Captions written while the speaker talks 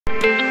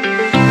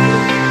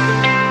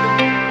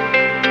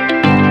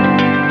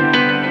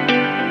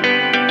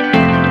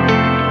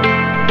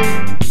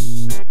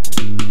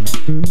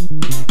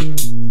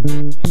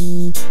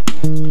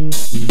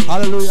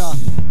Hallelujah.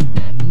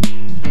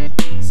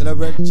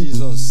 Celebrate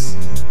Jesus.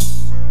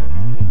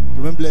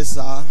 Remain blessed,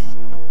 sir.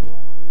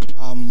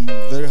 I'm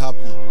very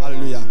happy.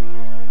 Hallelujah.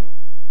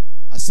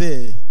 I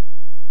say,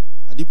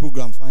 at the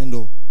program, find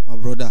out, my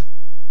brother.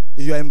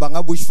 If you are in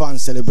Bangha Bush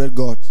fans, celebrate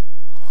God.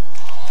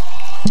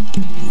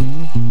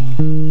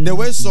 The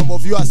way some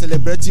of you are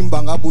celebrating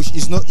Bangha Bush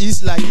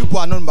is like you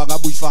are not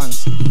Bangha Bush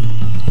fans.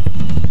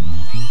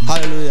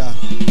 Hallelujah.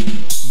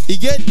 He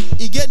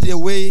get the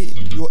way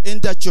you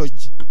enter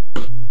church.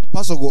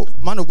 Pastor go,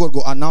 man of God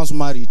go announce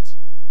married.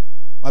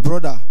 My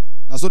brother,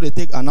 now so they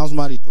take announce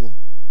married. Oh,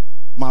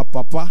 my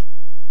papa,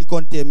 he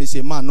can't tell me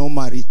say man no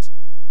married.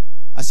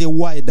 I say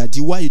why daddy?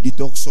 Why you did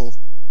talk so?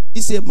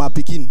 He say my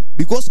pikin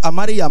because I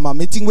marry him, my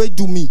meeting where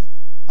do me.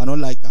 I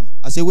don't like him.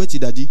 I say wait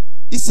daddy.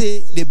 He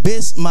say the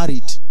best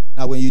married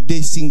now when you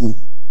date single.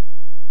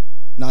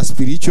 Now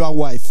spiritual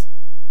wife,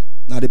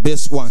 now the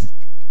best one.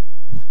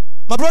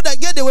 My brother,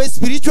 get the way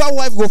spiritual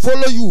wife go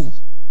follow you.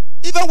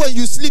 Even when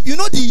you sleep, you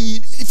know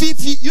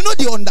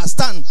the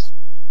understand.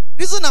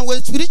 Reason and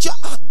when spiritual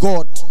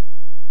God,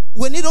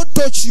 when he don't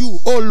touch you,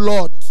 oh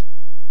Lord.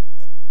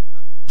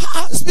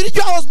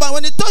 Spiritual husband,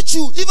 when he touch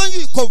you, even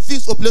you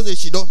confused or place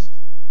she don't.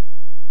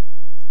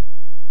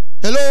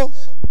 Hello?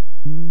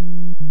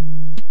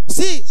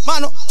 See,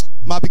 man,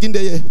 my begin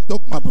there,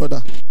 talk my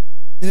brother.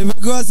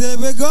 Celebrate God,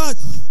 celebrate God.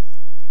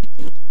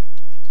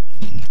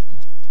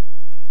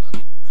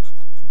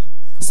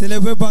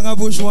 Celebrate Bangha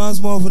Bush once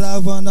more for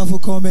that wonderful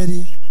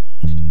comedy.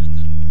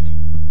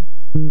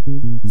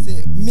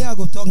 Say, me I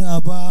go talking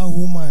about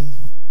woman.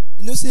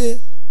 You know,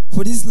 say,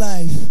 for this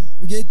life,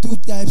 we get two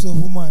types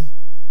of woman.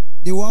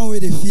 The one where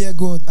they fear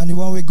God and the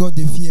one where God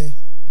they fear.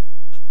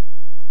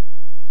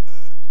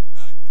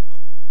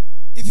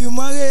 If you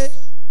marry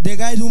the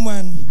right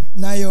woman,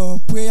 now your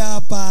prayer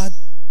part.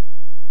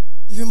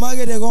 If you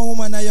marry the wrong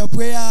woman, now your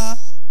prayer.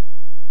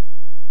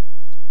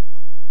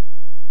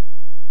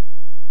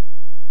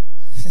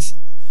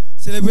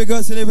 Celebrate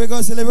God, celebrate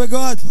God, celebrate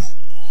God.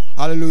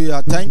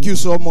 Hallelujah. Thank you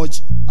so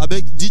much. I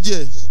beg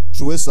DJ,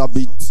 throw us a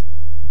beat.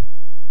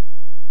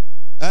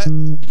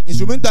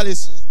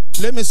 Instrumentalist,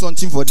 play me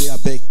something for the I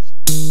beg.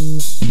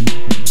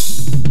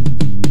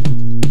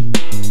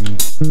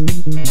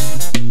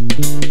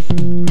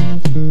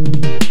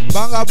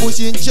 Bangha Bush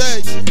in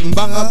church,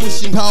 Bangha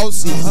Bush in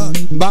houses,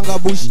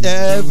 Bangha Bush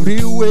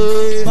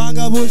everywhere.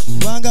 Bangha Bush,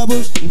 Bangha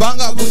Bush,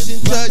 Bangha Bush in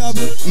church,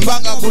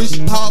 Bangha Bush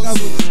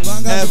houses,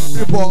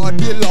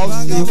 everybody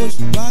loves him.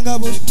 Bangha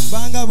Bush,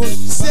 Bangha Bush.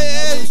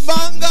 Say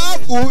Bangha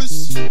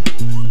Bush,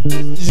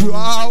 you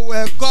are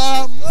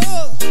welcome.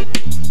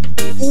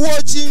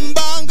 Watching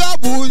Bangha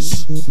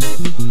Bush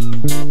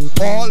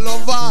all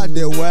over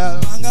the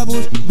world. Bangha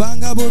Bush,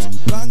 Bangha Bush,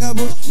 Bangha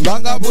Bush,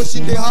 Bangha Bush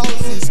in the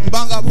houses,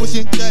 Bangha Bush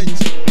in church.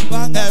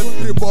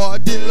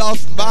 Everybody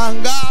loves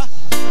Bangha.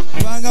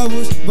 Bangha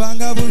Bush,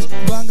 Bangha Bush,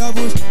 Bangha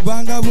Bush,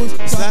 Bangha Bush.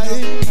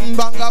 Saying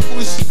Bangha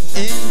Bush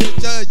in the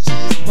church.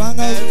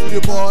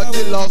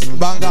 Everybody loves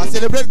Bangha.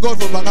 Celebrate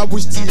God for Bangha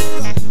Bush team.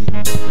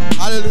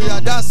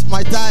 Hallelujah. That's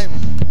my time.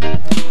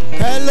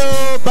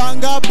 Hello,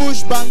 Bangha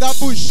Bush, Bangha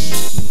Bush.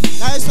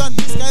 Nice one,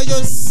 please. Can you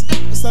just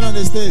stand on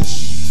the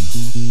stage?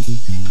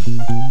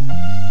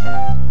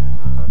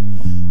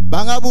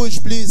 Bangha Bush,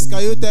 please.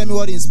 Can you tell me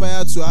what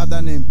inspired to have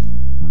that name?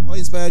 What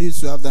inspired you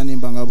to have that name,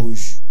 Bangha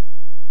Bush?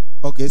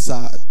 Okay,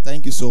 sir.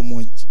 Thank you so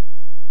much.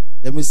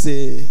 Let me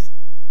say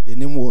the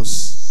name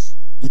was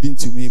given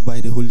to me by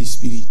the Holy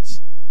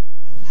Spirit.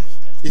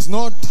 It's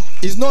not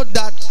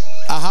that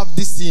I have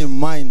this thing in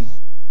mind.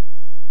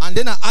 And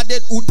then I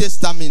added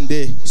L.T.M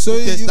there. So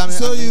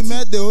you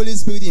met the Holy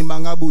Spirit in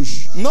Bangha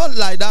Bush? Not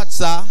like that,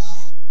 sir.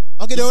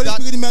 Okay, the Holy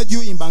Spirit met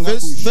you in Bangha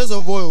Bush. First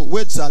of all,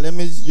 wait, sir. Let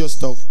me just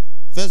talk.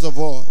 First of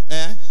all,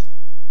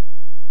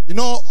 you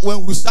know,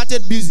 when we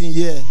started building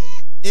here,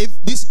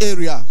 if this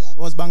area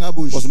was Bangha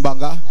Bush. Was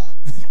Bangha.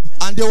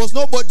 And there was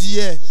nobody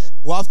here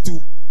who have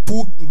to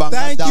put Bangha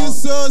down. Thank you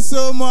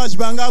so much,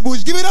 Bangha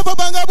Bush. Give it up for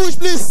Bangha Bush,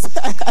 please.